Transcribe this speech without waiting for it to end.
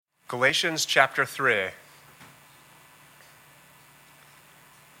Galatians chapter 3.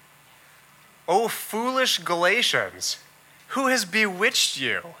 O foolish Galatians, who has bewitched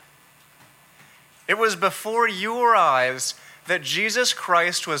you? It was before your eyes that Jesus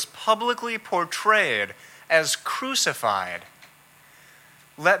Christ was publicly portrayed as crucified.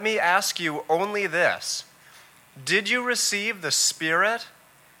 Let me ask you only this: did you receive the Spirit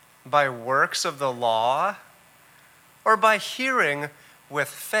by works of the law or by hearing with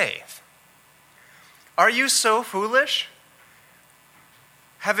faith? Are you so foolish?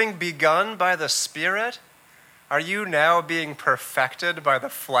 Having begun by the Spirit, are you now being perfected by the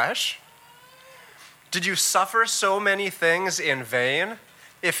flesh? Did you suffer so many things in vain,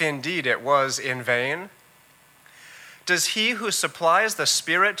 if indeed it was in vain? Does he who supplies the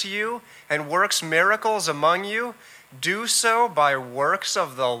Spirit to you and works miracles among you do so by works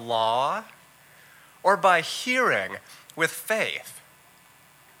of the law or by hearing with faith?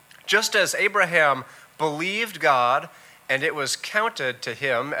 Just as Abraham believed God, and it was counted to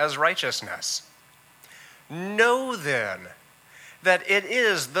him as righteousness. Know then that it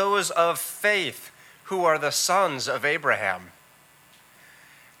is those of faith who are the sons of Abraham.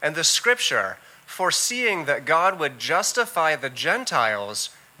 And the Scripture, foreseeing that God would justify the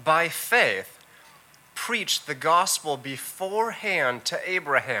Gentiles by faith, preached the gospel beforehand to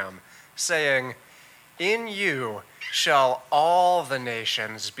Abraham, saying, "In you shall all the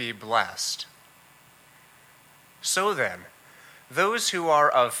nations be blessed." So then, those who are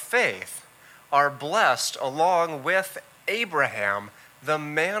of faith are blessed along with Abraham, the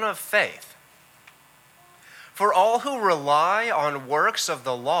man of faith. For all who rely on works of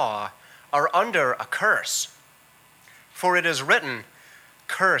the law are under a curse. For it is written,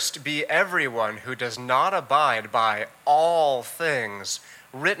 "Cursed be everyone who does not abide by all things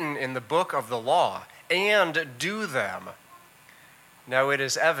written in the book of the law and do them." Now it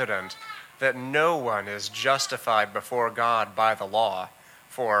is evident that no one is justified before God by the law,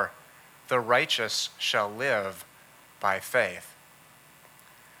 for the righteous shall live by faith.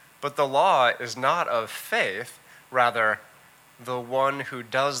 But the law is not of faith, rather, the one who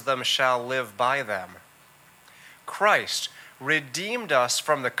does them shall live by them. Christ redeemed us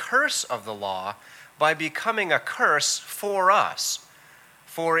from the curse of the law by becoming a curse for us.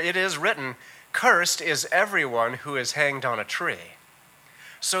 For it is written, "Cursed is everyone who is hanged on a tree,"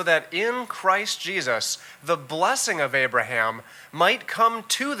 so that in Christ Jesus the blessing of Abraham might come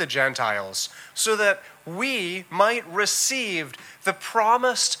to the Gentiles, so that we might receive the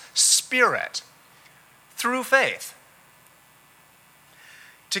promised Spirit through faith.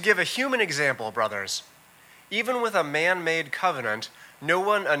 To give a human example, brothers, even with a man-made covenant, no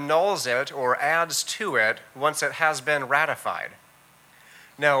one annuls it or adds to it once it has been ratified.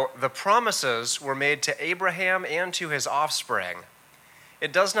 Now, the promises were made to Abraham and to his offspring.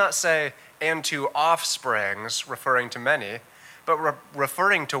 It does not say, "and to offsprings," referring to many, but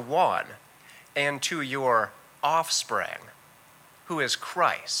referring to one, "and to your offspring," who is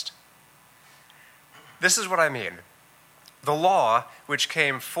Christ. This is what I mean. The law, which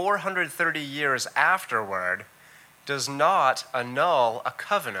came 430 years afterward, does not annul a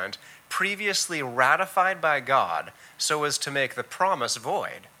covenant previously ratified by God so as to make the promise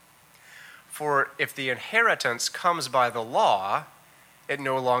void. For if the inheritance comes by the law, it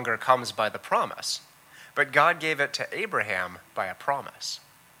no longer comes by the promise, but God gave it to Abraham by a promise.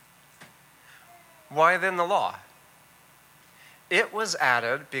 Why then the law? It was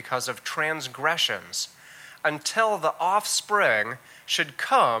added because of transgressions, until the offspring should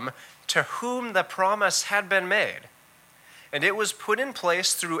come to whom the promise had been made. And it was put in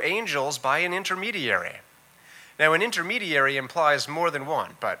place through angels by an intermediary. Now, an intermediary implies more than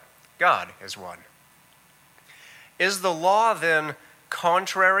one, but God is one. Is the law then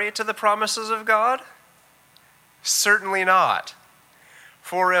contrary to the promises of God? Certainly not.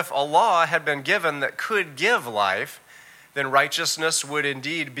 For if a law had been given that could give life, then righteousness would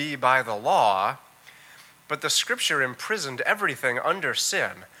indeed be by the law. But the Scripture imprisoned everything under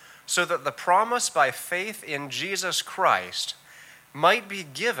sin, so that the promise by faith in Jesus Christ might be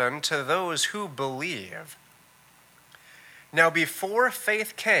given to those who believe. Now, before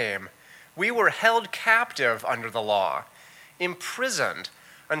faith came, we were held captive under the law, imprisoned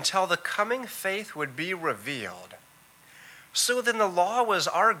until the coming faith would be revealed. So then the law was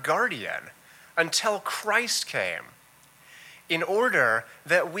our guardian until Christ came, in order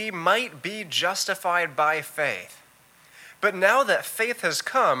that we might be justified by faith. But now that faith has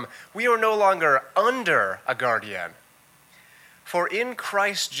come, we are no longer under a guardian. For in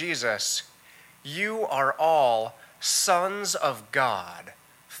Christ Jesus, you are all sons of God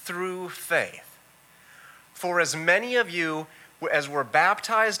through faith. For as many of you as we're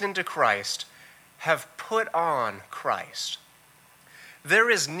baptized into Christ, have put on Christ. There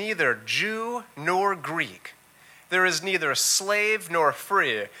is neither Jew nor Greek. There is neither slave nor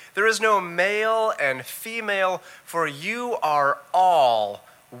free. There is no male and female, for you are all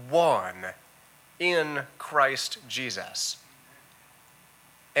one in Christ Jesus.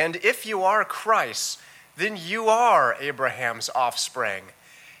 And if you are Christ, then you are Abraham's offspring,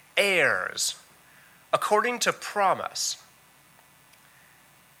 heirs, according to promise.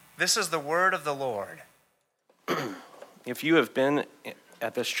 This is the word of the Lord. If you have been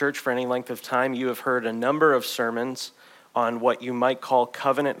at this church for any length of time, you have heard a number of sermons on what you might call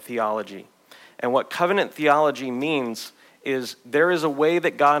covenant theology. And what covenant theology means is there is a way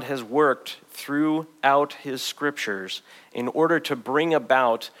that God has worked throughout his scriptures in order to bring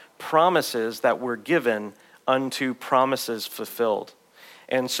about promises that were given unto promises fulfilled.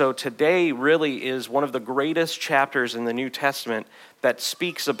 And so today really is one of the greatest chapters in the New Testament that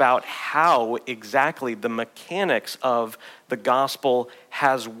speaks about how exactly the mechanics of the gospel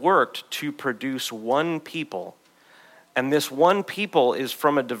has worked to produce one people. And this one people is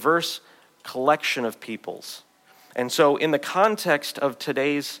from a diverse collection of peoples. And so in the context of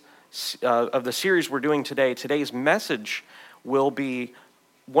today's of the series we're doing today, today's message will be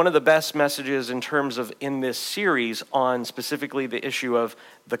one of the best messages in terms of in this series on specifically the issue of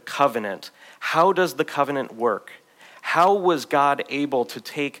the covenant. How does the covenant work? How was God able to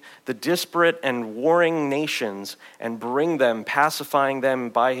take the disparate and warring nations and bring them, pacifying them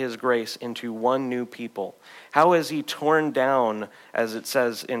by his grace, into one new people? How has he torn down, as it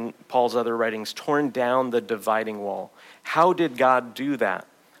says in Paul's other writings, torn down the dividing wall? How did God do that?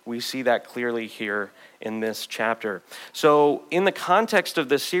 We see that clearly here in this chapter. So in the context of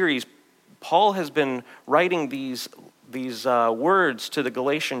this series, Paul has been writing these words to the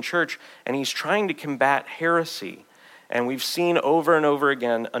Galatian church, and he's trying to combat heresy. And we've seen over and over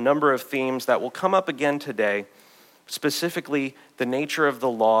again a number of themes that will come up again today, specifically the nature of the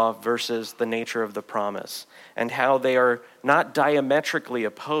law versus the nature of the promise, and how they are not diametrically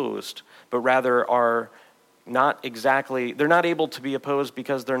opposed, but rather are they're not able to be opposed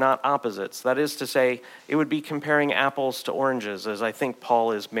because they're not opposites. That is to say, it would be comparing apples to oranges, as I think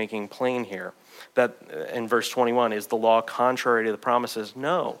Paul is making plain here. That in verse 21, is the law contrary to the promises?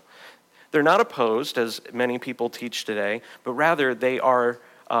 No. They're not opposed, as many people teach today, but rather they are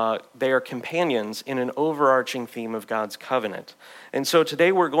companions in an overarching theme of God's covenant. And so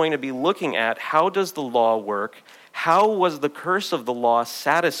today we're going to be looking at how does the law work? How was the curse of the law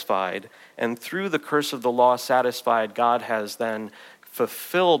satisfied? And through the curse of the law satisfied, God has then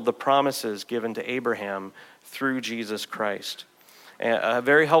fulfilled the promises given to Abraham through Jesus Christ. A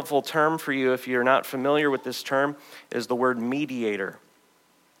very helpful term for you, if you're not familiar with this term, is the word mediator.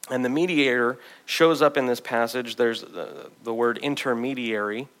 And the mediator shows up in this passage. There's the word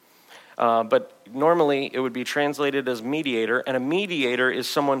intermediary, but normally it would be translated as mediator, and a mediator is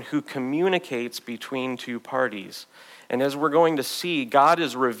someone who communicates between two parties. And as we're going to see, God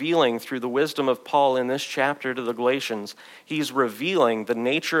is revealing through the wisdom of Paul in this chapter to the Galatians, he's revealing the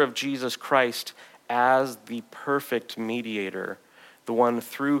nature of Jesus Christ as the perfect mediator, the one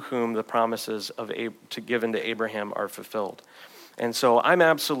through whom the promises given to Abraham are fulfilled. And so I'm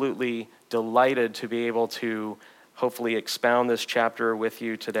absolutely delighted to be able to hopefully expound this chapter with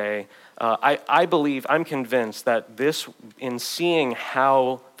you today. I'm convinced that in seeing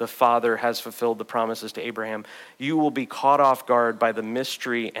how the Father has fulfilled the promises to Abraham, you will be caught off guard by the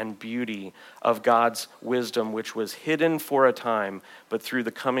mystery and beauty of God's wisdom, which was hidden for a time, but through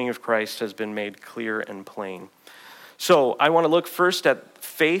the coming of Christ has been made clear and plain. So I want to look first at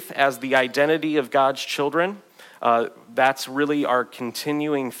faith as the identity of God's children. That's really our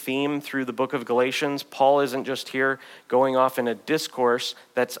continuing theme through the book of Galatians. Paul isn't just here going off in a discourse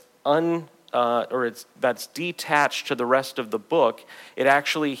that's that's detached to the rest of the book.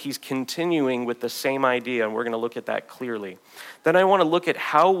 He's continuing with the same idea, and we're going to look at that clearly. Then I want to look at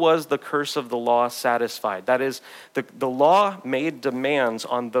how was the curse of the law satisfied. That is, the law made demands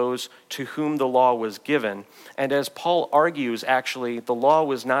on those to whom the law was given. And as Paul argues, actually, the law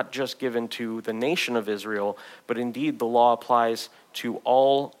was not just given to the nation of Israel, but indeed the law applies to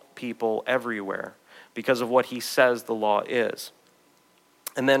all people everywhere because of what he says the law is.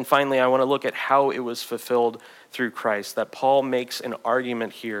 And then finally, I want to look at how it was fulfilled through Christ, that Paul makes an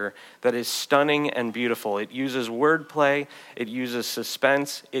argument here that is stunning and beautiful. It uses wordplay, it uses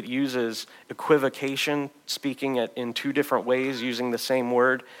suspense, it uses equivocation, speaking it in two different ways using the same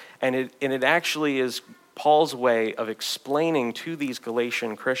word, and it actually is Paul's way of explaining to these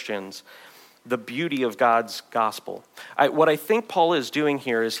Galatian Christians the beauty of God's gospel. What I think Paul is doing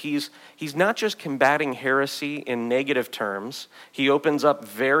here is he's not just combating heresy in negative terms. He opens up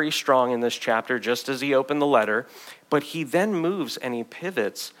very strong in this chapter, just as he opened the letter, but he then moves and he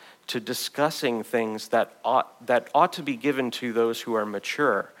pivots to discussing things that ought to be given to those who are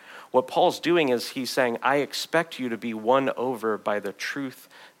mature. What Paul's doing is he's saying, I expect you to be won over by the truth,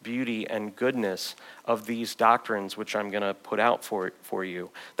 beauty, and goodness of these doctrines, which I'm going to put out for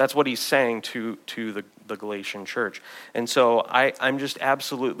you. That's what he's saying to the Galatian church. And so I'm just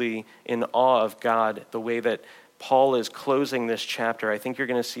absolutely in awe of God, the way that Paul is closing this chapter. I think you're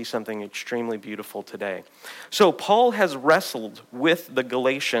going to see something extremely beautiful today. So Paul has wrestled with the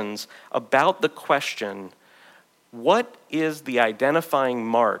Galatians about the question, what is the identifying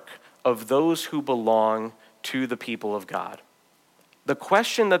mark of those who belong to the people of God? The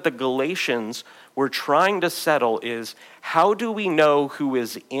question that the Galatians were trying to settle is, how do we know who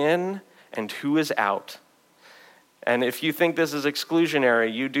is in and who is out? And if you think this is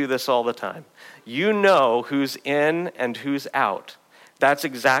exclusionary, you do this all the time. You know who's in and who's out. That's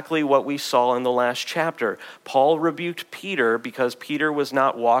exactly what we saw in the last chapter. Paul rebuked Peter because Peter was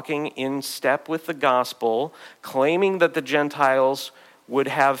not walking in step with the gospel, claiming that the Gentiles would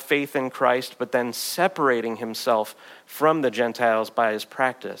have faith in Christ, but then separating himself from the Gentiles by his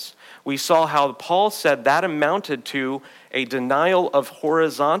practice. We saw how Paul said that amounted to a denial of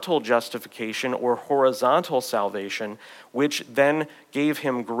horizontal justification or horizontal salvation, which then gave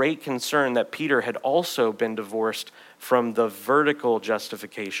him great concern that Peter had also been divorced from the vertical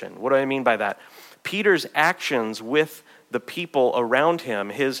justification. What do I mean by that? Peter's actions with the people around him,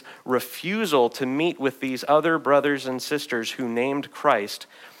 his refusal to meet with these other brothers and sisters who named Christ,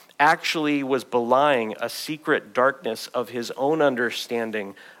 actually was belying a secret darkness of his own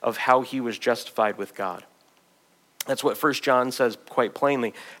understanding of how he was justified with God. That's what 1 John says quite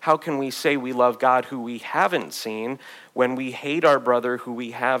plainly. How can we say we love God who we haven't seen when we hate our brother who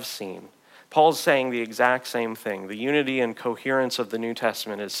we have seen? Paul's saying the exact same thing. The unity and coherence of the New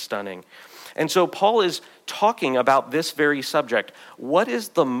Testament is stunning. And so Paul is talking about this very subject. What is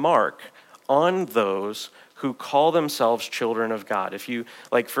the mark on those who call themselves children of God? If you,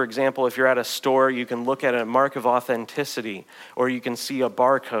 like, for example, if you're at a store, you can look at a mark of authenticity, or you can see a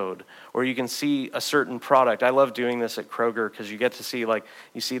barcode, or you can see a certain product. I love doing this at Kroger because you get to see, like,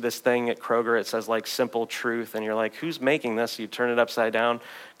 you see this thing at Kroger, it says, like, Simple Truth, and you're like, who's making this? You turn it upside down.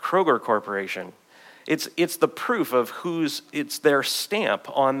 Kroger Corporation. It's the proof of it's their stamp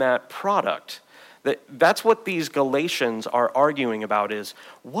on that product. That's what these Galatians are arguing about is,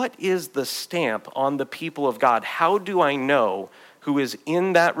 what is the stamp on the people of God? How do I know who is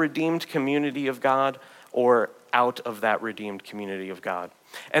in that redeemed community of God or out of that redeemed community of God?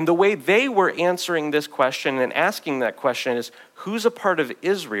 And the way they were answering this question and asking that question is, who's a part of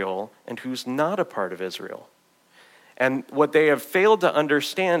Israel and who's not a part of Israel? And what they have failed to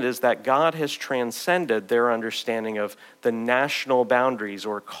understand is that God has transcended their understanding of the national boundaries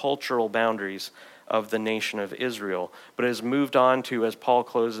or cultural boundaries of the nation of Israel, but has moved on to, as Paul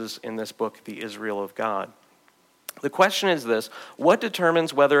closes in this book, the Israel of God. The question is this: what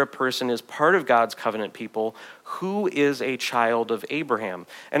determines whether a person is part of God's covenant people? Who is a child of Abraham?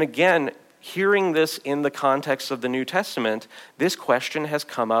 And again, hearing this in the context of the New Testament, this question has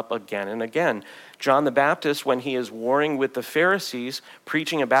come up again and again. John the Baptist, when he is warring with the Pharisees,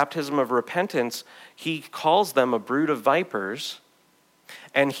 preaching a baptism of repentance, he calls them a brood of vipers,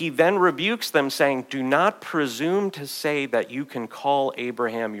 and he then rebukes them, saying, do not presume to say that you can call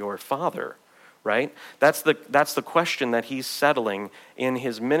Abraham your father, right? That's the question that he's settling in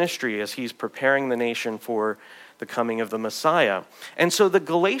his ministry as he's preparing the nation for the coming of the Messiah. And so the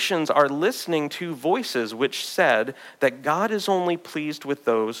Galatians are listening to voices which said that God is only pleased with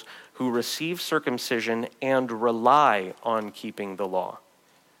those who receive circumcision and rely on keeping the law.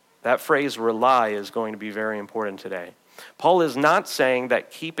 That phrase, rely, is going to be very important today. Paul is not saying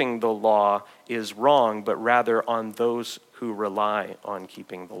that keeping the law is wrong, but rather on those who rely on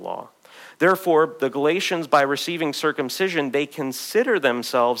keeping the law. Therefore, the Galatians, by receiving circumcision, they consider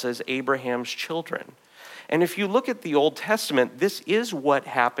themselves as Abraham's children. And if you look at the Old Testament, this is what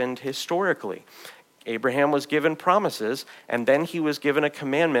happened historically. Abraham was given promises, and then he was given a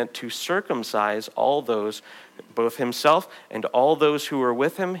commandment to circumcise all those, both himself and all those who were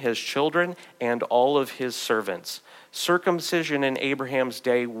with him, his children, and all of his servants. Circumcision in Abraham's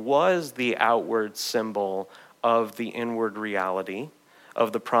day was the outward symbol of the inward reality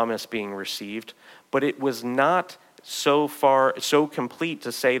of the promise being received, but it was not so complete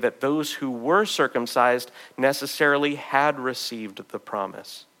to say that those who were circumcised necessarily had received the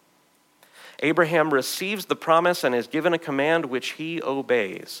promise. Abraham receives the promise and is given a command which he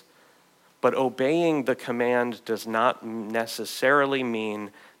obeys. but obeying the command does not necessarily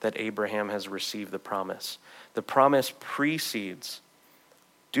mean that Abraham has received the promise. The promise precedes.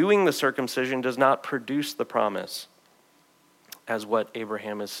 Doing the circumcision does not produce the promise, as what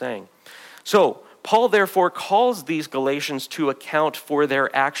Abraham is saying. So, Paul therefore calls these Galatians to account for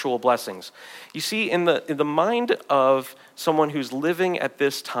their actual blessings. You see, in the mind of someone who's living at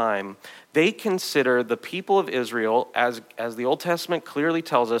this time, they consider the people of Israel, as the Old Testament clearly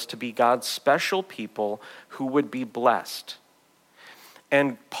tells us, to be God's special people who would be blessed.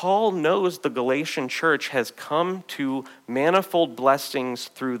 And Paul knows the Galatian church has come to manifold blessings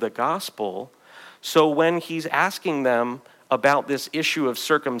through the gospel. So when he's asking them about this issue of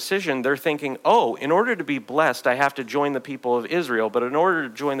circumcision, they're thinking, oh, in order to be blessed, I have to join the people of Israel. But in order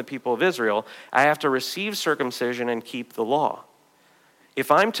to join the people of Israel, I have to receive circumcision and keep the law.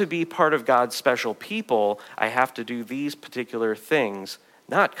 If I'm to be part of God's special people, I have to do these particular things,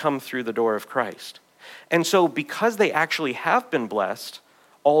 not come through the door of Christ. And so because they actually have been blessed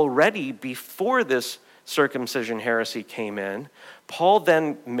already before this circumcision heresy came in, Paul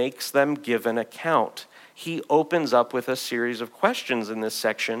then makes them give an account. He opens up with a series of questions in this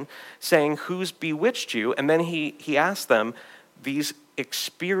section saying, who's bewitched you? And then he asks them these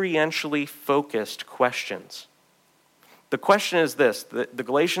experientially focused questions. The question is this, the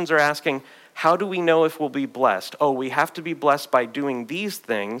Galatians are asking, how do we know if we'll be blessed? Oh, we have to be blessed by doing these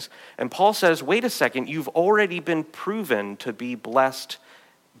things. And Paul says, wait a second, you've already been proven to be blessed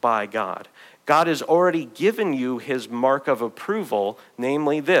by God. God has already given you his mark of approval,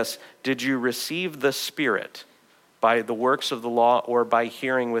 namely this: did you receive the Spirit by the works of the law or by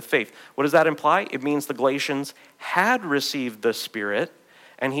hearing with faith? What does that imply? It means the Galatians had received the Spirit,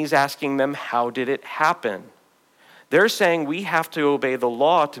 and he's asking them, how did it happen? They're saying we have to obey the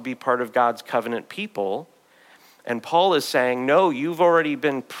law to be part of God's covenant people. And Paul is saying, no, you've already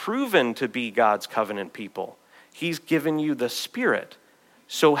been proven to be God's covenant people. He's given you the Spirit.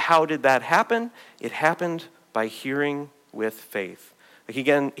 So how did that happen? It happened by hearing with faith.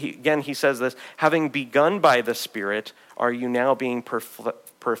 Again, he says this, having begun by the Spirit, are you now being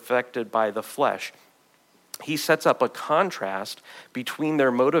perfected by the flesh? He sets up a contrast between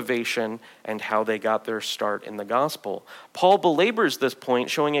their motivation and how they got their start in the gospel. Paul belabors this point,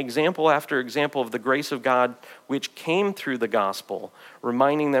 showing example after example of the grace of God which came through the gospel,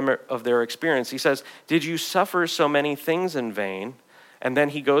 reminding them of their experience. He says, did you suffer so many things in vain? And then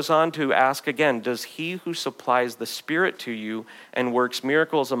he goes on to ask again, does he who supplies the Spirit to you and works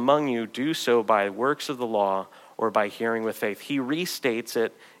miracles among you do so by works of the law or by hearing with faith? He restates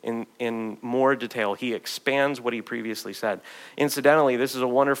it in more detail. He expands what he previously said. Incidentally, this is a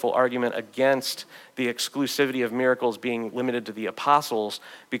wonderful argument against the exclusivity of miracles being limited to the apostles,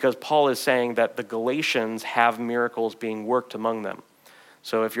 because Paul is saying that the Galatians have miracles being worked among them.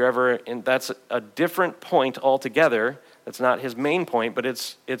 So if you're ever in, that's a different point altogether. That's not his main point, but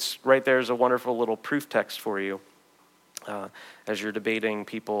it's right there as a wonderful little proof text for you as you're debating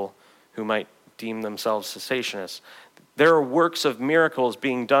people who might deem themselves cessationists. There are works of miracles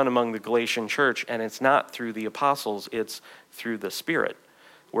being done among the Galatian church, and it's not through the apostles, it's through the Spirit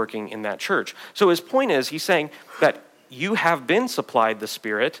working in that church. So his point is, he's saying that you have been supplied the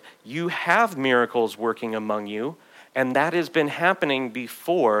Spirit, you have miracles working among you, and that has been happening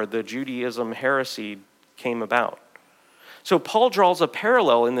before the Judaism heresy came about. So Paul draws a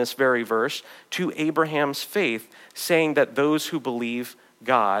parallel in this very verse to Abraham's faith, saying that those who believe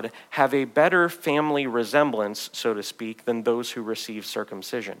God have a better family resemblance, so to speak, than those who receive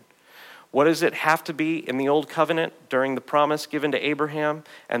circumcision. What does it have to be in the Old Covenant during the promise given to Abraham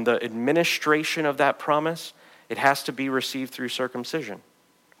and the administration of that promise? It has to be received through circumcision.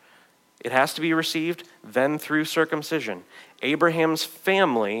 It has to be received then through circumcision. Abraham's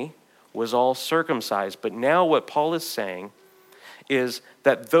family was all circumcised. But now what Paul is saying is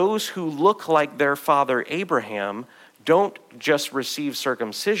that those who look like their father Abraham don't just receive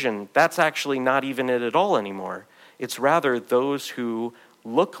circumcision. That's actually not even it at all anymore. It's rather those who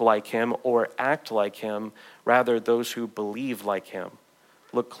look like him or act like him, rather those who believe like him.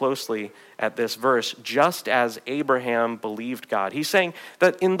 Look closely at this verse, just as Abraham believed God. He's saying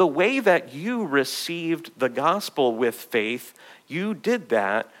that in the way that you received the gospel with faith, you did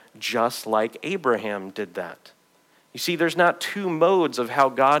that just like Abraham did that. You see, there's not two modes of how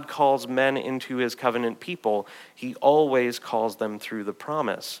God calls men into his covenant people. He always calls them through the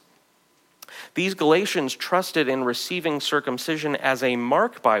promise. These Galatians trusted in receiving circumcision as a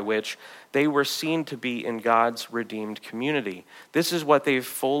mark by which they were seen to be in God's redeemed community. This is what they've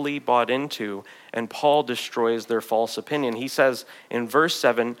fully bought into, and Paul destroys their false opinion. He says in verse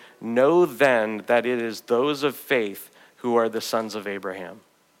 7, "Know then that it is those of faith who are the sons of Abraham."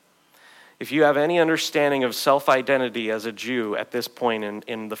 If you have any understanding of self-identity as a Jew at this point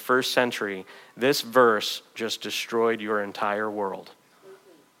in the first century, this verse just destroyed your entire world.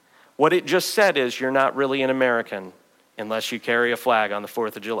 What it just said is you're not really an American unless you carry a flag on the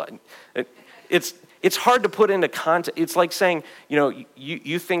 4th of July. It's hard to put into context. It's like saying,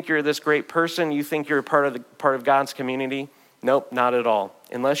 you think you're this great person, you think you're part of God's community. Nope, not at all.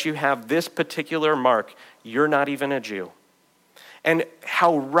 Unless you have this particular mark, you're not even a Jew. And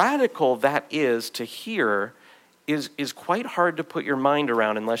how radical that is to hear is quite hard to put your mind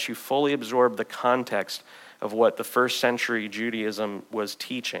around unless you fully absorb the context of what the first century Judaism was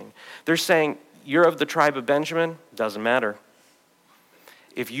teaching. They're saying, you're of the tribe of Benjamin, doesn't matter.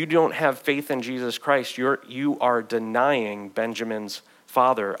 If you don't have faith in Jesus Christ, you are denying Benjamin's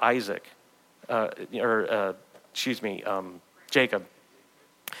father, Isaac, Jacob.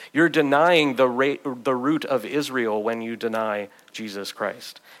 You're denying the root of Israel when you deny Jesus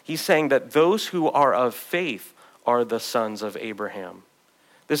Christ. He's saying that those who are of faith are the sons of Abraham.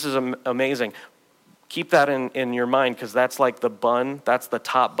 This is amazing. Keep that in your mind, because that's like the bun. That's the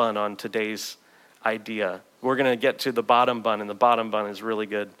top bun on today's idea. We're going to get to the bottom bun, and the bottom bun is really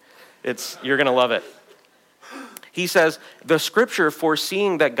good. You're going to love it. He says, the scripture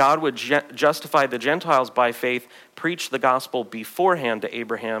foreseeing that God would justify the Gentiles by faith preached the gospel beforehand to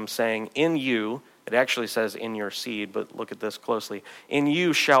Abraham, saying, in you, it actually says in your seed, but look at this closely, in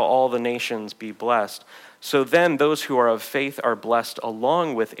you shall all the nations be blessed. So then those who are of faith are blessed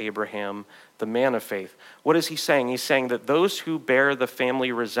along with Abraham, the man of faith. What is he saying? He's saying that those who bear the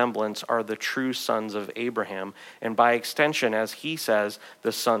family resemblance are the true sons of Abraham, and by extension, as he says,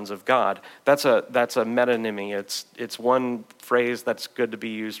 the sons of God. That's a metonymy. It's one phrase that's good to be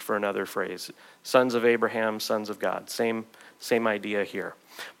used for another phrase. Sons of Abraham, sons of God. Same idea here.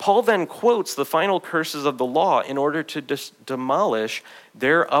 Paul then quotes the final curses of the law in order to demolish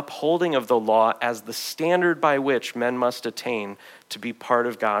their upholding of the law as the standard by which men must attain to be part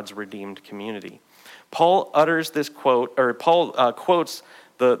of God's redeemed community. Paul quotes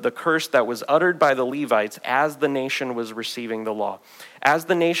the curse that was uttered by the Levites as the nation was receiving the law. As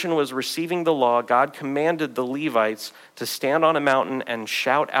the nation was receiving the law, God commanded the Levites to stand on a mountain and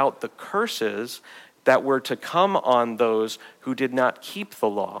shout out the curses that were to come on those who did not keep the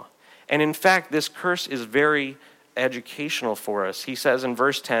law. And in fact, this curse is very educational for us. He says in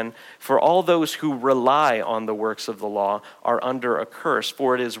verse 10, for all those who rely on the works of the law are under a curse,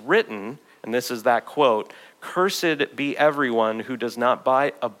 for it is written, and this is that quote, cursed be everyone who does not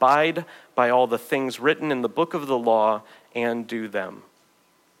abide by all the things written in the book of the law and do them.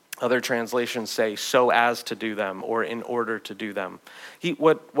 Other translations say, so as to do them, or in order to do them.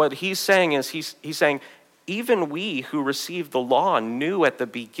 What he's saying is, he's saying, even we who received the law knew at the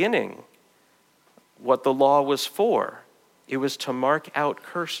beginning what the law was for. It was to mark out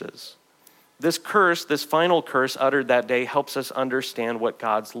curses. This curse, this final curse uttered that day, helps us understand what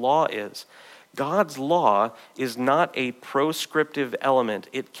God's law is. God's law is not a proscriptive element.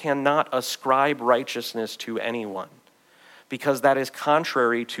 It cannot ascribe righteousness to anyone, because that is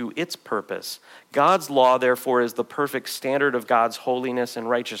contrary to its purpose. God's law, therefore, is the perfect standard of God's holiness and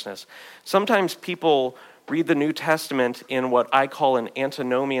righteousness. Sometimes people read the New Testament in what I call an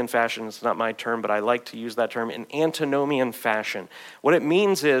antinomian fashion. It's not my term, but I like to use that term, an antinomian fashion. What it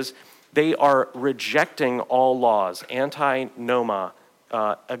means is they are rejecting all laws, antinoma,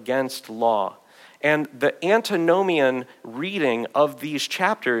 against law. And the antinomian reading of these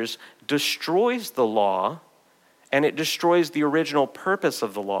chapters destroys the law, and it destroys the original purpose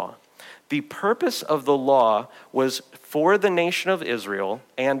of the law. The purpose of the law was for the nation of Israel,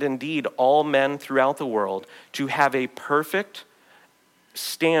 and indeed all men throughout the world, to have a perfect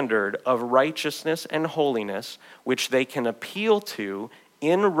standard of righteousness and holiness, which they can appeal to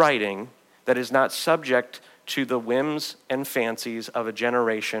in writing, that is not subject to the whims and fancies of a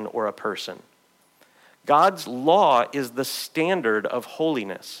generation or a person. God's law is the standard of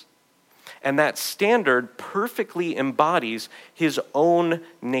holiness. And that standard perfectly embodies his own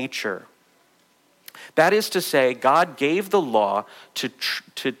nature. That is to say, God gave the law to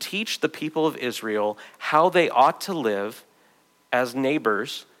teach the people of Israel how they ought to live as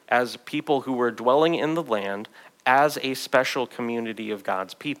neighbors, as people who were dwelling in the land, as a special community of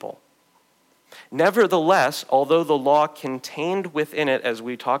God's people. Nevertheless, although the law contained within it, as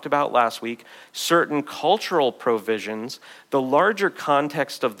we talked about last week, certain cultural provisions, the larger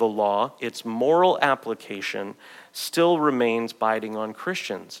context of the law, its moral application, still remains binding on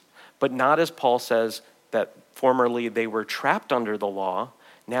Christians. But not as Paul says that formerly they were trapped under the law.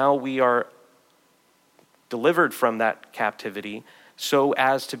 Now we are delivered from that captivity so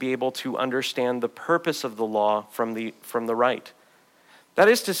as to be able to understand the purpose of the law from the right. That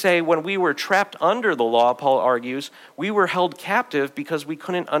is to say, when we were trapped under the law, Paul argues, we were held captive because we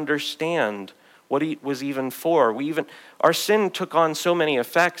couldn't understand what it was even for. Our sin took on so many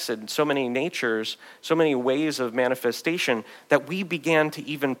effects and so many natures, so many ways of manifestation, that we began to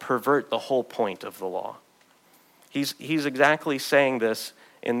even pervert the whole point of the law. He's exactly saying this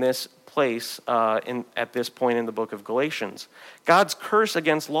in this place at this point in the book of Galatians. God's curse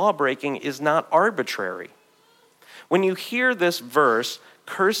against law-breaking is not arbitrary. When you hear this verse,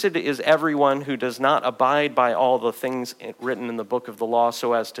 cursed is everyone who does not abide by all the things written in the book of the law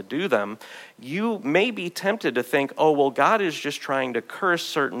so as to do them, you may be tempted to think, oh, well, God is just trying to curse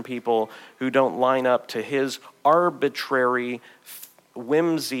certain people who don't line up to his arbitrary,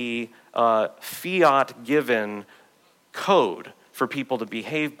 whimsy, fiat-given code for people to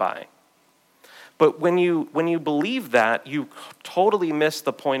behave by. But when you believe that, you totally miss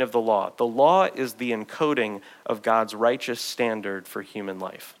the point of the law. The law is the encoding of God's righteous standard for human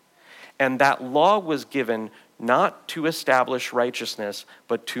life. And that law was given not to establish righteousness,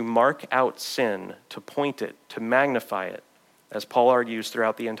 but to mark out sin, to point it, to magnify it, as Paul argues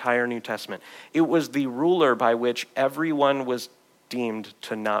throughout the entire New Testament. It was the ruler by which everyone was deemed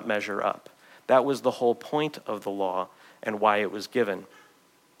to not measure up. That was the whole point of the law and why it was given.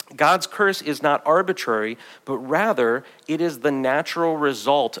 God's curse is not arbitrary, but rather it is the natural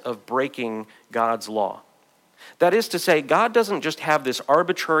result of breaking God's law. That is to say, God doesn't just have this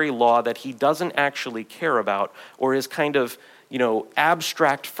arbitrary law that he doesn't actually care about or is kind of,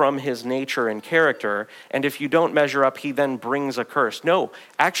 abstract from his nature and character, and if you don't measure up, he then brings a curse. No,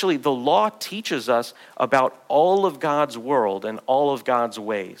 actually, the law teaches us about all of God's world and all of God's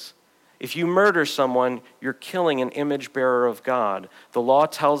ways. If you murder someone, you're killing an image bearer of God. The law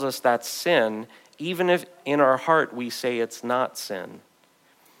tells us that's sin, even if in our heart we say it's not sin.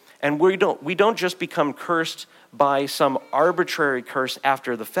 And we don't just become cursed by some arbitrary curse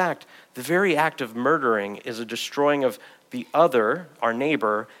after the fact. The very act of murdering is a destroying of the other, our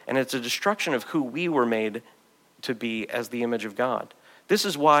neighbor, and it's a destruction of who we were made to be as the image of God. This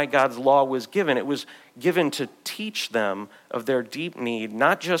is why God's law was given. It was given to teach them of their deep need,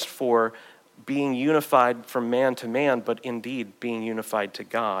 not just for being unified from man to man, but indeed being unified to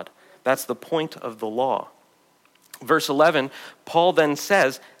God. That's the point of the law. Verse 11, Paul then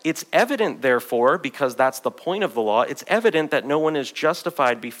says, it's evident, therefore, because that's the point of the law, it's evident that no one is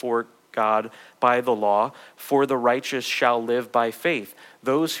justified before God by the law, for the righteous shall live by faith.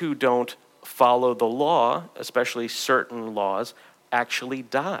 Those who don't follow the law, especially certain laws, actually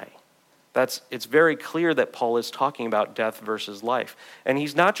die. It's very clear that Paul is talking about death versus life. And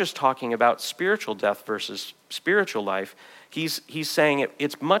he's not just talking about spiritual death versus spiritual life. He's saying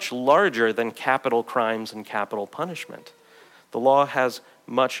it's much larger than capital crimes and capital punishment. The law has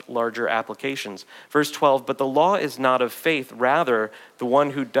much larger applications. Verse 12, but the law is not of faith, rather the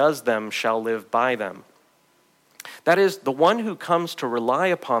one who does them shall live by them. That is, the one who comes to rely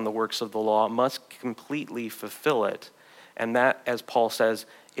upon the works of the law must completely fulfill it. And that, as Paul says,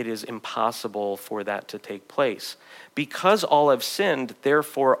 it is impossible for that to take place. Because all have sinned,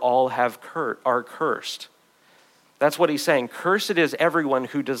 therefore all are cursed. That's what he's saying. Cursed is everyone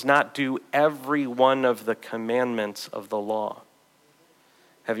who does not do every one of the commandments of the law.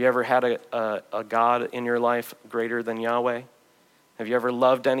 Have you ever had a God in your life greater than Yahweh? Have you ever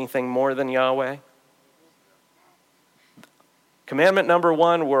loved anything more than Yahweh? Commandment number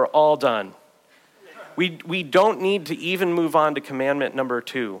 1, we're all done. We don't need to even move on to commandment number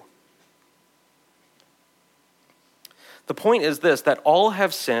 2. The point is this, that all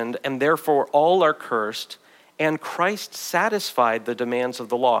have sinned and therefore all are cursed, and Christ satisfied the demands of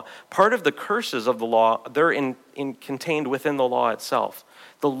the law. Part of the curses of the law, they're contained within the law itself.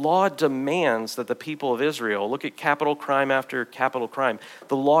 The law demands that the people of Israel, look at capital crime after capital crime,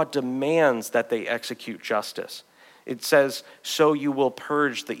 the law demands that they execute justice. It says, so you will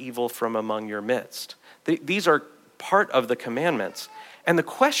purge the evil from among your midst. These are part of the commandments. And the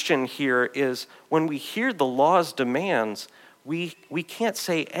question here is, when we hear the law's demands, we can't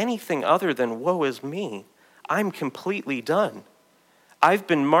say anything other than, woe is me. I'm completely done. I've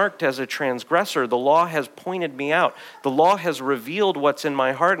been marked as a transgressor. The law has pointed me out. The law has revealed what's in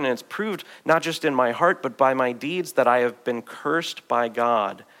my heart, and it's proved not just in my heart, but by my deeds that I have been cursed by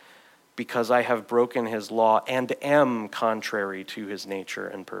God because I have broken his law and am contrary to his nature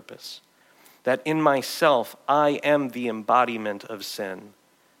and purpose. That in myself, I am the embodiment of sin.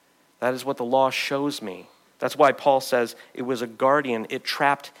 That is what the law shows me. That's why Paul says it was a guardian. It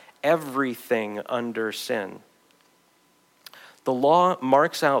trapped everything under sin. The law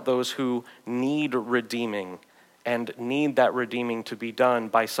marks out those who need redeeming, and need that redeeming to be done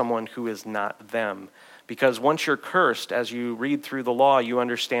by someone who is not them. Because once you're cursed, as you read through the law, you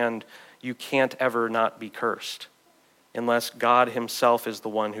understand you can't ever not be cursed unless God himself is the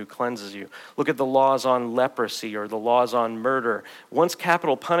one who cleanses you. Look at the laws on leprosy or the laws on murder. Once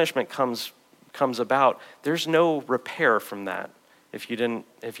capital punishment comes about, there's no repair from that, if you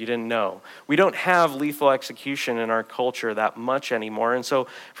didn't know. We don't have lethal execution in our culture that much anymore, and so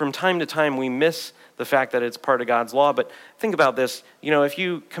from time to time we miss the fact that it's part of God's law. But think about this, if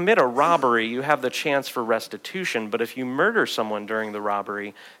you commit a robbery, you have the chance for restitution, but if you murder someone during the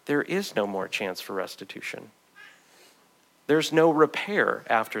robbery, there is no more chance for restitution. There's no repair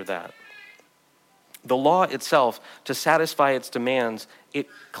after that. The law itself, to satisfy its demands, it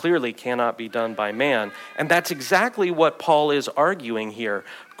clearly cannot be done by man. And that's exactly what Paul is arguing here.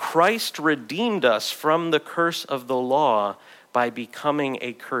 Christ redeemed us from the curse of the law by becoming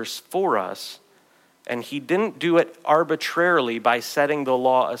a curse for us. And he didn't do it arbitrarily by setting the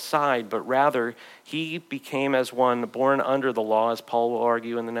law aside, but rather he became as one born under the law, as Paul will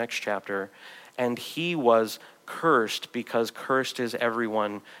argue in the next chapter. And he was cursed because cursed is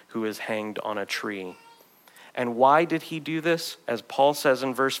everyone who is hanged on a tree. And why did he do this? As Paul says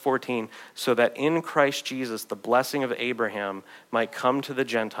in verse 14, so that in Christ Jesus the blessing of Abraham might come to the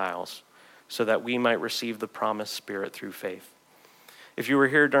Gentiles, so that we might receive the promised Spirit through faith. If you were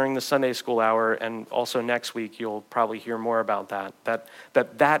here during the Sunday school hour, and also next week, you'll probably hear more about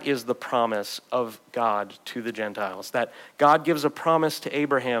that is the promise of God to the Gentiles, that God gives a promise to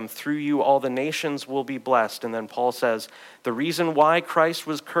Abraham, through you all the nations will be blessed. And then Paul says, the reason why Christ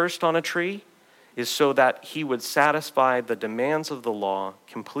was cursed on a tree is so that he would satisfy the demands of the law,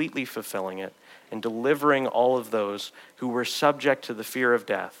 completely fulfilling it, and delivering all of those who were subject to the fear of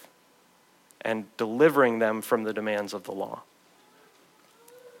death, and delivering them from the demands of the law.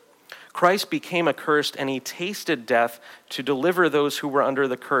 Christ became accursed, and he tasted death to deliver those who were under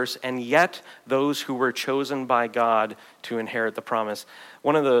the curse, and yet those who were chosen by God to inherit the promise.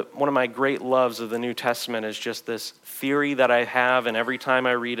 One of my great loves of the New Testament is just this theory that I have, and every time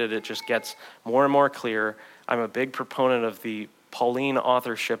I read it, it just gets more and more clear. I'm a big proponent of the Pauline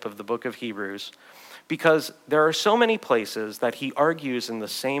authorship of the book of Hebrews, because there are so many places that he argues in the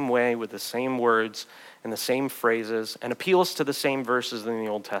same way with the same words and the same phrases and appeals to the same verses in the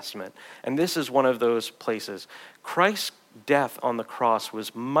Old Testament. And this is one of those places. Christ's death on the cross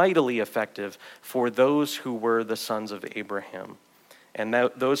was mightily effective for those who were the sons of Abraham. And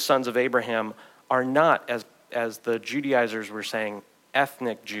those sons of Abraham are not, as the Judaizers were saying,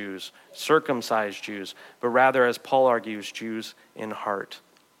 ethnic Jews, circumcised Jews, but rather, as Paul argues, Jews in heart.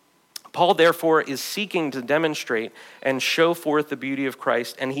 Paul, therefore, is seeking to demonstrate and show forth the beauty of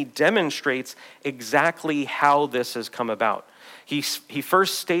Christ, and he demonstrates exactly how this has come about. He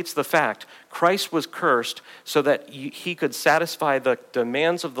first states the fact, Christ was cursed so that he could satisfy the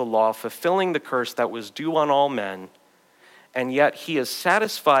demands of the law, fulfilling the curse that was due on all men, and yet he has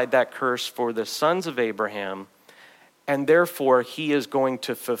satisfied that curse for the sons of Abraham, and therefore he is going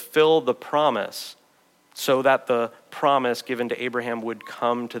to fulfill the promise so that the promise given to Abraham would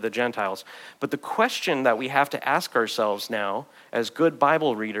come to the Gentiles. But the question that we have to ask ourselves now, as good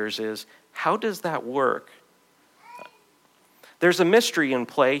Bible readers, is, how does that work? There's a mystery in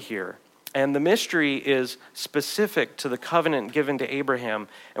play here, and the mystery is specific to the covenant given to Abraham.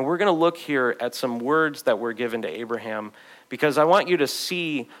 And we're going to look here at some words that were given to Abraham, because I want you to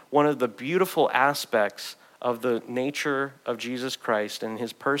see one of the beautiful aspects of the nature of Jesus Christ and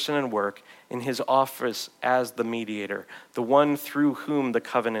his person and work in his office as the mediator, the one through whom the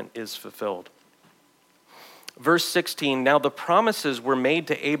covenant is fulfilled. Verse 16, now the promises were made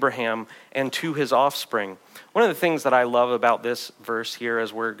to Abraham and to his offspring. One of the things that I love about this verse here,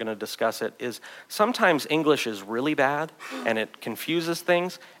 as we're going to discuss it, is sometimes English is really bad and it confuses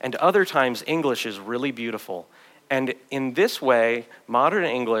things, and other times English is really beautiful. And in this way, modern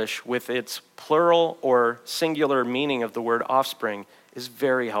English, with its plural or singular meaning of the word offspring, is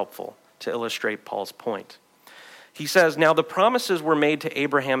very helpful to illustrate Paul's point. He says, now the promises were made to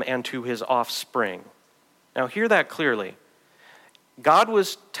Abraham and to his offspring. Now hear that clearly. God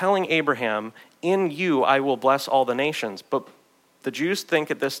was telling Abraham, in you I will bless all the nations. But the Jews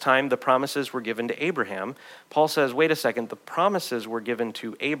think at this time the promises were given to Abraham. Paul says, wait a second, the promises were given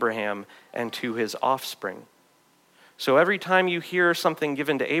to Abraham and to his offspring. So every time you hear something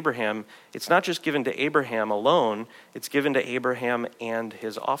given to Abraham, it's not just given to Abraham alone, it's given to Abraham and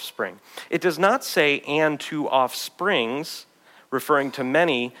his offspring. It does not say, and to offsprings, referring to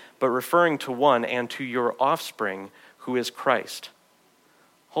many, but referring to one, and to your offspring, who is Christ.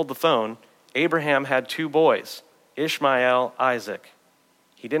 Hold the phone. Abraham had 2 boys, Ishmael, Isaac.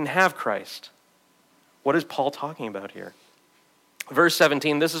 He didn't have Christ. What is Paul talking about here? Verse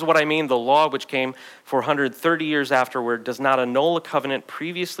 17, this is what I mean. The law which came 430 years afterward does not annul a covenant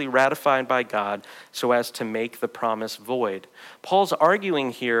previously ratified by God so as to make the promise void. Paul's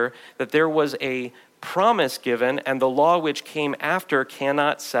arguing here that there was a promise given, and the law which came after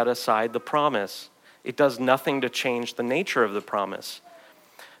cannot set aside the promise. It does nothing to change the nature of the promise.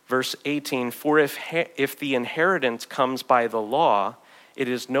 Verse 18, for if the inheritance comes by the law,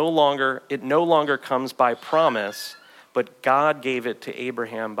 it no longer comes by promise, but God gave it to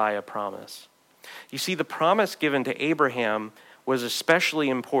Abraham by a promise. You see, the promise given to Abraham was especially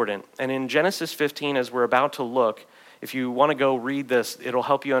important. And in Genesis 15, as we're about to look, if you want to go read this, it'll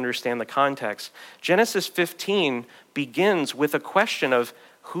help you understand the context. Genesis 15 begins with a question of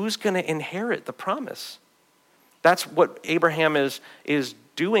who's going to inherit the promise. That's what Abraham is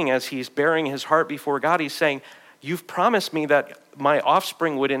doing as he's bearing his heart before God. He's saying, you've promised me that my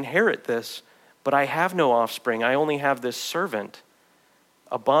offspring would inherit this, but I have no offspring. I only have this servant,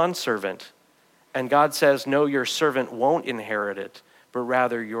 a bondservant. And God says, no, your servant won't inherit it, but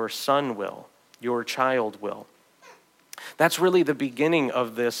rather your son will, your child will. That's really the beginning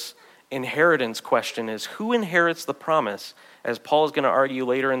of this inheritance question, is who inherits the promise? As Paul is going to argue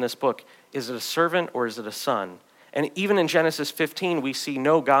later in this book, is it a servant or is it a son? And even in Genesis 15, we see,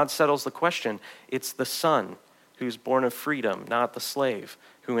 no, God settles the question. It's the son who's born of freedom, not the slave,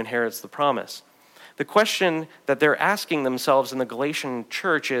 who inherits the promise. The question that they're asking themselves in the Galatian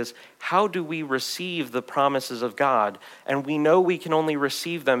church is, how do we receive the promises of God? And we know we can only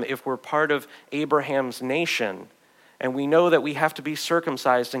receive them if we're part of Abraham's nation. And we know that we have to be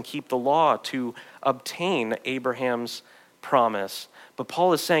circumcised and keep the law to obtain Abraham's promise. But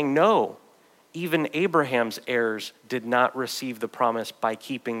Paul is saying, no, even Abraham's heirs did not receive the promise by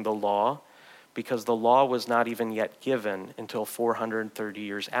keeping the law, because the law was not even yet given until 430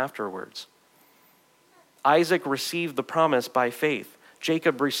 years afterwards. Isaac received the promise by faith.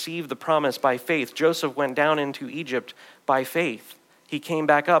 Jacob received the promise by faith. Joseph went down into Egypt by faith. He came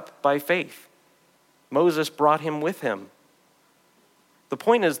back up by faith. Moses brought him with him. The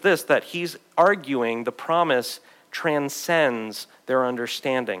point is this, that he's arguing the promise transcends their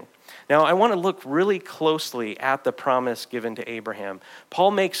understanding. Now, I want to look really closely at the promise given to Abraham.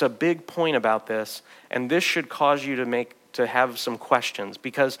 Paul makes a big point about this, and this should cause you to have some questions,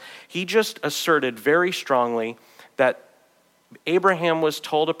 because he just asserted very strongly that Abraham was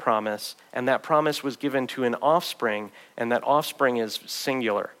told a promise, and that promise was given to an offspring, and that offspring is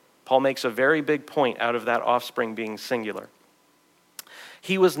singular. Paul makes a very big point out of that offspring being singular.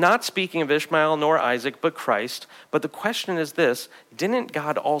 He was not speaking of Ishmael nor Isaac, but Christ. But the question is this, didn't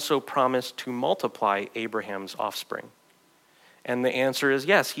God also promise to multiply Abraham's offspring? And the answer is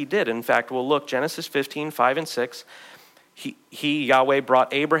yes, he did. In fact, we'll look, Genesis 15, 5 and 6. Yahweh,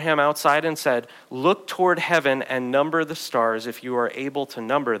 brought Abraham outside and said, look toward heaven and number the stars if you are able to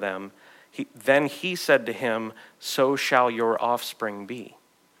number them. Then he said to him, so shall your offspring be.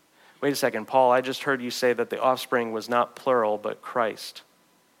 Wait a second, Paul, I just heard you say that the offspring was not plural, but Christ.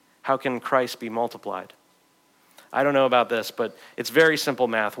 How can Christ be multiplied? I don't know about this, but it's very simple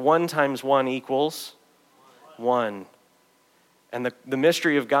math. 1 times 1 equals 1. And the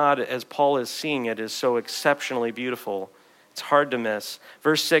mystery of God, as Paul is seeing it, is so exceptionally beautiful. It's hard to miss.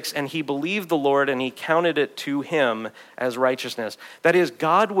 Verse 6, and he believed the Lord, and he counted it to him as righteousness. That is,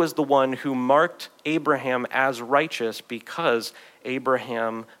 God was the one who marked Abraham as righteous because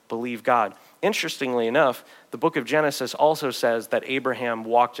Abraham believed God. Interestingly enough, the book of Genesis also says that Abraham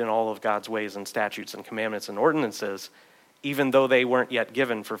walked in all of God's ways and statutes and commandments and ordinances, even though they weren't yet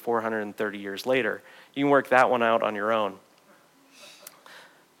given for 430 years later. You can work that one out on your own.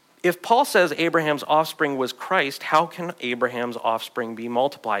 If Paul says Abraham's offspring was Christ, how can Abraham's offspring be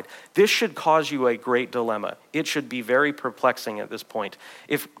multiplied? This should cause you a great dilemma. It should be very perplexing at this point.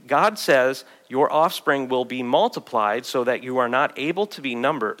 If God says your offspring will be multiplied so that you are not able to be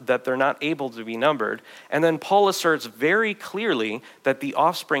numbered, that they're not able to be numbered, and then Paul asserts very clearly that the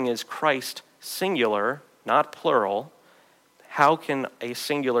offspring is Christ singular, not plural, how can a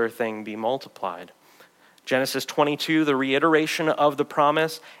singular thing be multiplied? Genesis 22, the reiteration of the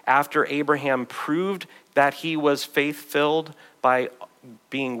promise after Abraham proved that he was faith-filled by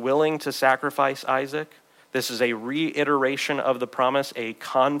being willing to sacrifice Isaac. This is a reiteration of the promise, a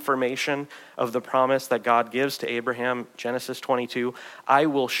confirmation of the promise that God gives to Abraham. Genesis 22, I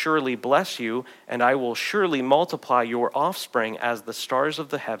will surely bless you, and I will surely multiply your offspring as the stars of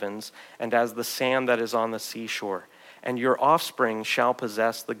the heavens and as the sand that is on the seashore. And your offspring shall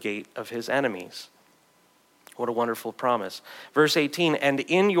possess the gate of his enemies. What a wonderful promise. Verse 18, and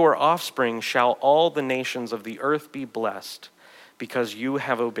in your offspring shall all the nations of the earth be blessed, because you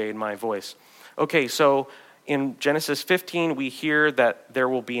have obeyed my voice. Okay, so in Genesis 15, we hear that there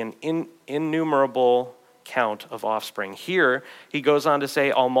will be an innumerable count of offspring. Here, he goes on to say,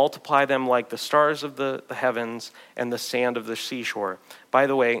 I'll multiply them like the stars of the heavens and the sand of the seashore. By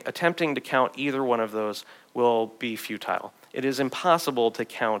the way, attempting to count either one of those will be futile. It is impossible to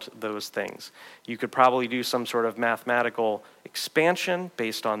count those things. You could probably do some sort of mathematical expansion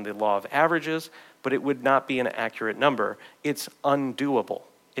based on the law of averages, but it would not be an accurate number. It's undoable.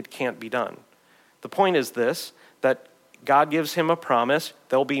 It can't be done. The point is this, that God gives him a promise,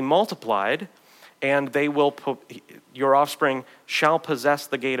 they'll be multiplied, and your offspring shall possess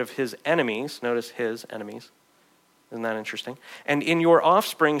the gate of his enemies. Notice his enemies. Isn't that interesting? And in your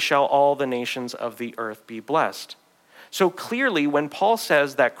offspring shall all the nations of the earth be blessed. So clearly, when Paul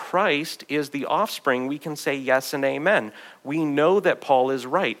says that Christ is the offspring, we can say yes and amen. We know that Paul is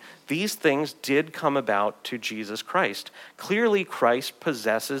right. These things did come about to Jesus Christ. Clearly, Christ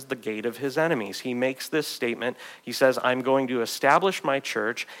possesses the gate of his enemies. He makes this statement. He says, I'm going to establish my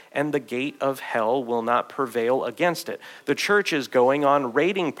church, and the gate of hell will not prevail against it. The church is going on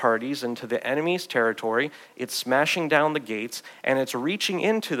raiding parties into the enemy's territory. It's smashing down the gates, and it's reaching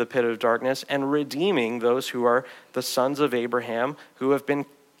into the pit of darkness and redeeming those who are the sons of Abraham who have been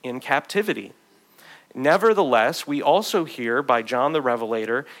in captivity. Nevertheless, we also hear by John the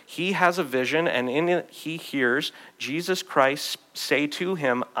Revelator, he has a vision, and in it he hears Jesus Christ say to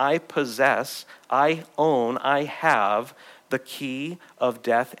him, I possess, I own, I have the key of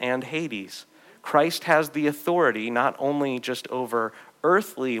death and Hades. Christ has the authority not only just over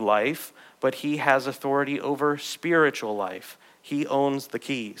earthly life, but he has authority over spiritual life. He owns the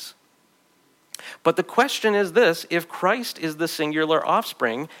keys. But the question is this, if Christ is the singular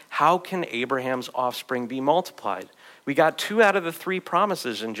offspring, how can Abraham's offspring be multiplied? We got 2 out of the 3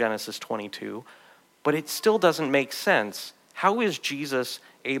 promises in Genesis 22, but it still doesn't make sense. How is Jesus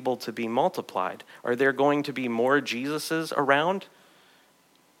able to be multiplied? Are there going to be more Jesuses around?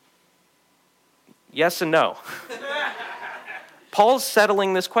 Yes and no. Paul's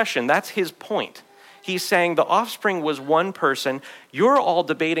settling this question. That's his point. He's saying the offspring was one person. You're all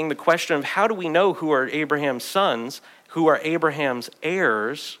debating the question of how do we know who are Abraham's sons, who are Abraham's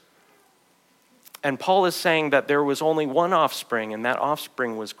heirs? And Paul is saying that there was only one offspring, and that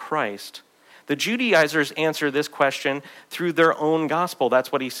offspring was Christ. The Judaizers answer this question through their own gospel.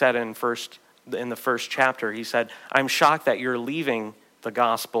 That's what he said in the first chapter. He said, I'm shocked that you're leaving the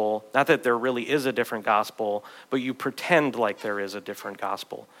gospel. Not that there really is a different gospel, but you pretend like there is a different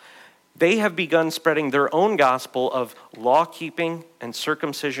gospel. They have begun spreading their own gospel of law-keeping and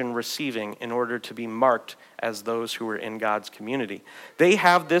circumcision receiving in order to be marked as those who are in God's community. They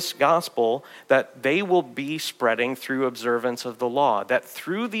have this gospel that they will be spreading through observance of the law, that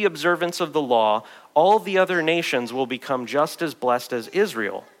through the observance of the law, all the other nations will become just as blessed as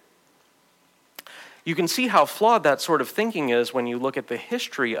Israel. You can see how flawed that sort of thinking is when you look at the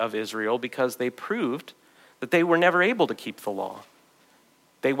history of Israel, because they proved that they were never able to keep the law.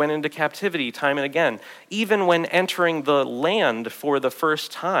 They went into captivity time and again. Even when entering the land for the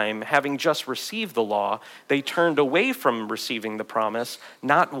first time, having just received the law, they turned away from receiving the promise,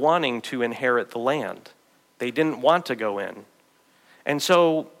 not wanting to inherit the land. They didn't want to go in. And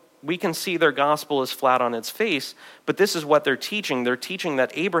so we can see their gospel is flat on its face, but this is what they're teaching. They're teaching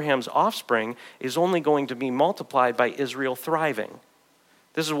that Abraham's offspring is only going to be multiplied by Israel thriving.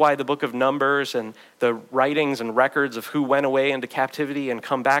 This is why the book of Numbers and the writings and records of who went away into captivity and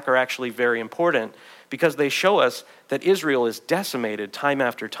come back are actually very important, because they show us that Israel is decimated time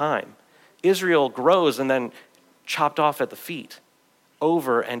after time. Israel grows and then chopped off at the feet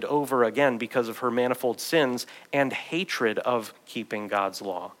over and over again because of her manifold sins and hatred of keeping God's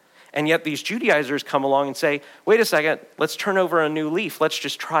law. And yet these Judaizers come along and say, wait a second, let's turn over a new leaf. Let's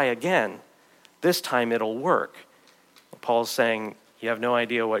just try again. This time it'll work. Paul's saying, you have no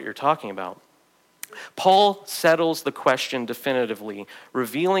idea what you're talking about. Paul settles the question definitively,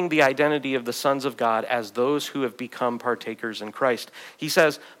 revealing the identity of the sons of God as those who have become partakers in Christ. He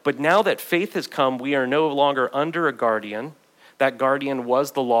says, but now that faith has come, we are no longer under a guardian. That guardian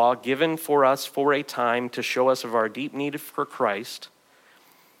was the law given for us for a time to show us of our deep need for Christ.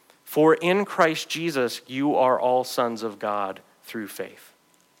 For in Christ Jesus, you are all sons of God through faith.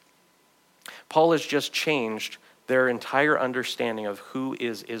 Paul has just changed their entire understanding of who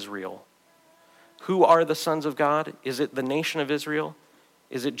is Israel. Who are the sons of God? Is it the nation of Israel?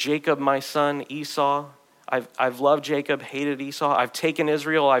 Is it Jacob, my son, Esau? I've loved Jacob, hated Esau. I've taken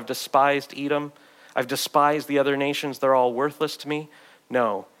Israel, I've despised Edom. I've despised the other nations, they're all worthless to me.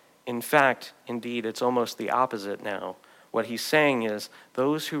 No, in fact, indeed, it's almost the opposite now. What he's saying is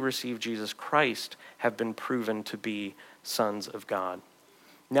those who receive Jesus Christ have been proven to be sons of God.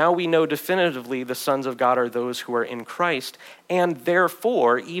 Now we know definitively the sons of God are those who are in Christ, and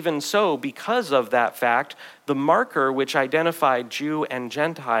therefore, even so, because of that fact, the marker which identified Jew and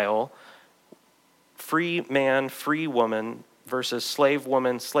Gentile, free man, free woman versus slave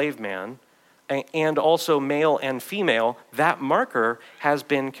woman, slave man, and also male and female, that marker has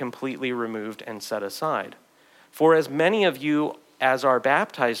been completely removed and set aside. For as many of you as are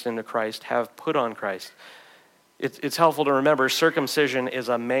baptized into Christ have put on Christ. It's helpful to remember circumcision is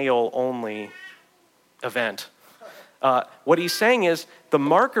a male-only event. What he's saying is the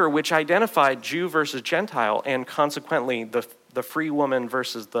marker which identified Jew versus Gentile, and consequently the free woman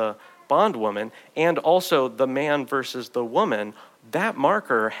versus the bondwoman, and also the man versus the woman, that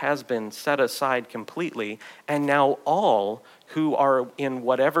marker has been set aside completely, and now all who are in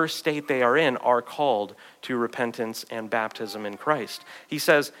whatever state they are in are called to repentance and baptism in Christ. He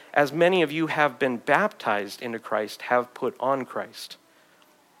says, as many of you have been baptized into Christ, have put on Christ.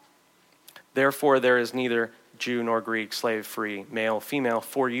 Therefore there is neither Jew nor Greek, slave, free, male, female,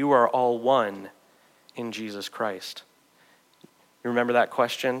 for you are all one in Jesus Christ. You remember that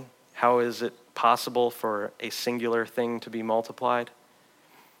question? How is it possible for a singular thing to be multiplied?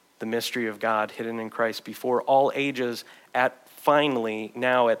 The mystery of God hidden in Christ before all ages, finally,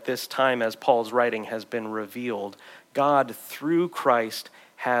 now at this time as Paul's writing has been revealed, God through Christ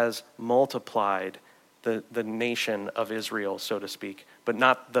has multiplied the nation of Israel, so to speak, but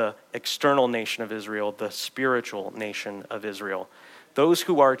not the external nation of Israel, the spiritual nation of Israel. Those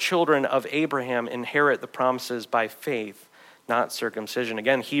who are children of Abraham inherit the promises by faith, not circumcision.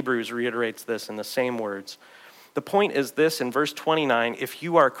 Again, Hebrews reiterates this in the same words. The point is this in verse 29, if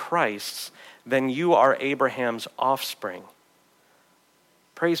you are Christ's, then you are Abraham's offspring.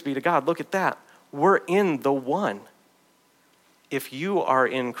 Praise be to God. Look at that. We're in the one. If you are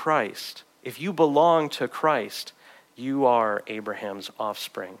in Christ, if you belong to Christ, you are Abraham's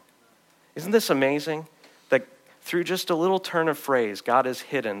offspring. Isn't this amazing? That through just a little turn of phrase, God has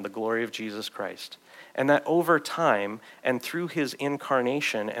hidden the glory of Jesus Christ. And that over time, and through his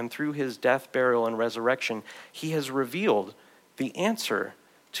incarnation, and through his death, burial, and resurrection, he has revealed the answer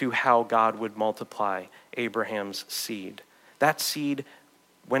to how God would multiply Abraham's seed. That seed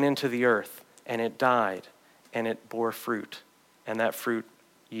went into the earth, and it died, and it bore fruit, and that fruit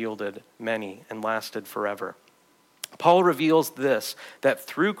yielded many and lasted forever. Paul reveals this, that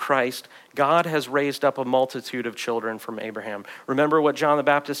through Christ, God has raised up a multitude of children from Abraham. Remember what John the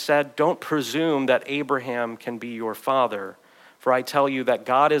Baptist said? Don't presume that Abraham can be your father, for I tell you that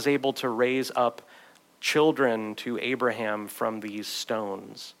God is able to raise up children to Abraham from these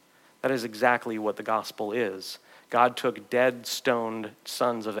stones. That is exactly what the gospel is. God took dead, stoned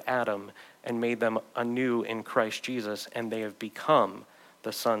sons of Adam and made them anew in Christ Jesus, and they have become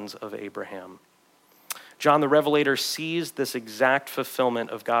the sons of Abraham. John the Revelator sees this exact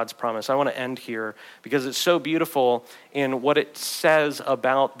fulfillment of God's promise. I want to end here because it's so beautiful in what it says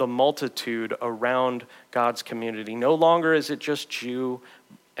about the multitude around God's community. No longer is it just Jew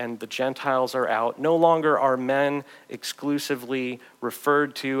and the Gentiles are out. No longer are men exclusively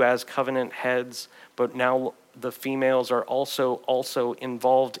referred to as covenant heads, but now the females are also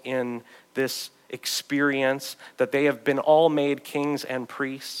involved in this experience that they have been all made kings and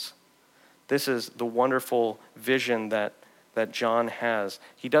priests. This is the wonderful vision that John has.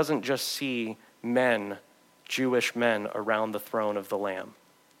 He doesn't just see men, Jewish men, around the throne of the Lamb.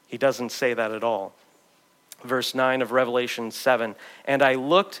 He doesn't say that at all. Verse 9 of Revelation 7, and I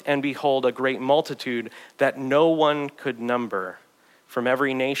looked, and behold, a great multitude that no one could number, from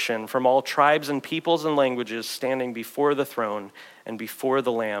every nation, from all tribes and peoples and languages, standing before the throne and before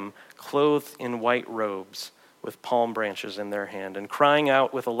the Lamb, clothed in white robes, with palm branches in their hand, and crying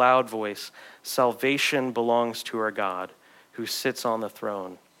out with a loud voice, salvation belongs to our God, who sits on the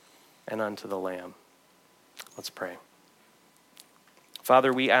throne, and unto the Lamb. Let's pray.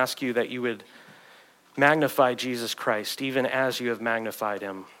 Father, we ask you that you would magnify Jesus Christ, even as you have magnified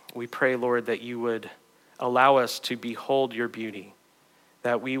him. We pray, Lord, that you would allow us to behold your beauty,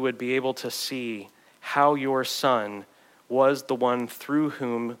 that we would be able to see how your Son was the one through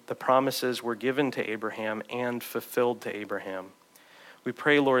whom the promises were given to Abraham and fulfilled to Abraham. We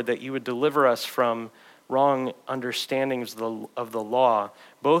pray, Lord, that you would deliver us from wrong understandings of the law,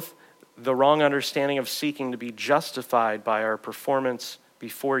 both the wrong understanding of seeking to be justified by our performance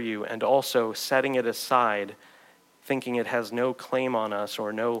before you, and also setting it aside, thinking it has no claim on us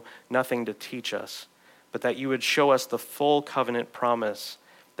or nothing to teach us, but that you would show us the full covenant promise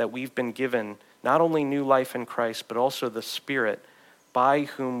that we've been given, not only new life in Christ, but also the Spirit, by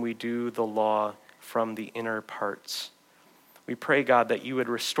whom we do the law from the inner parts. We pray, God, that you would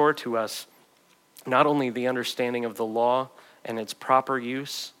restore to us not only the understanding of the law and its proper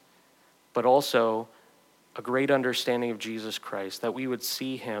use, but also a great understanding of Jesus Christ, that we would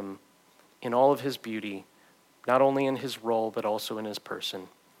see him in all of his beauty, not only in his role, but also in his person.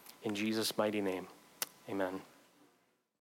 In Jesus' mighty name, amen.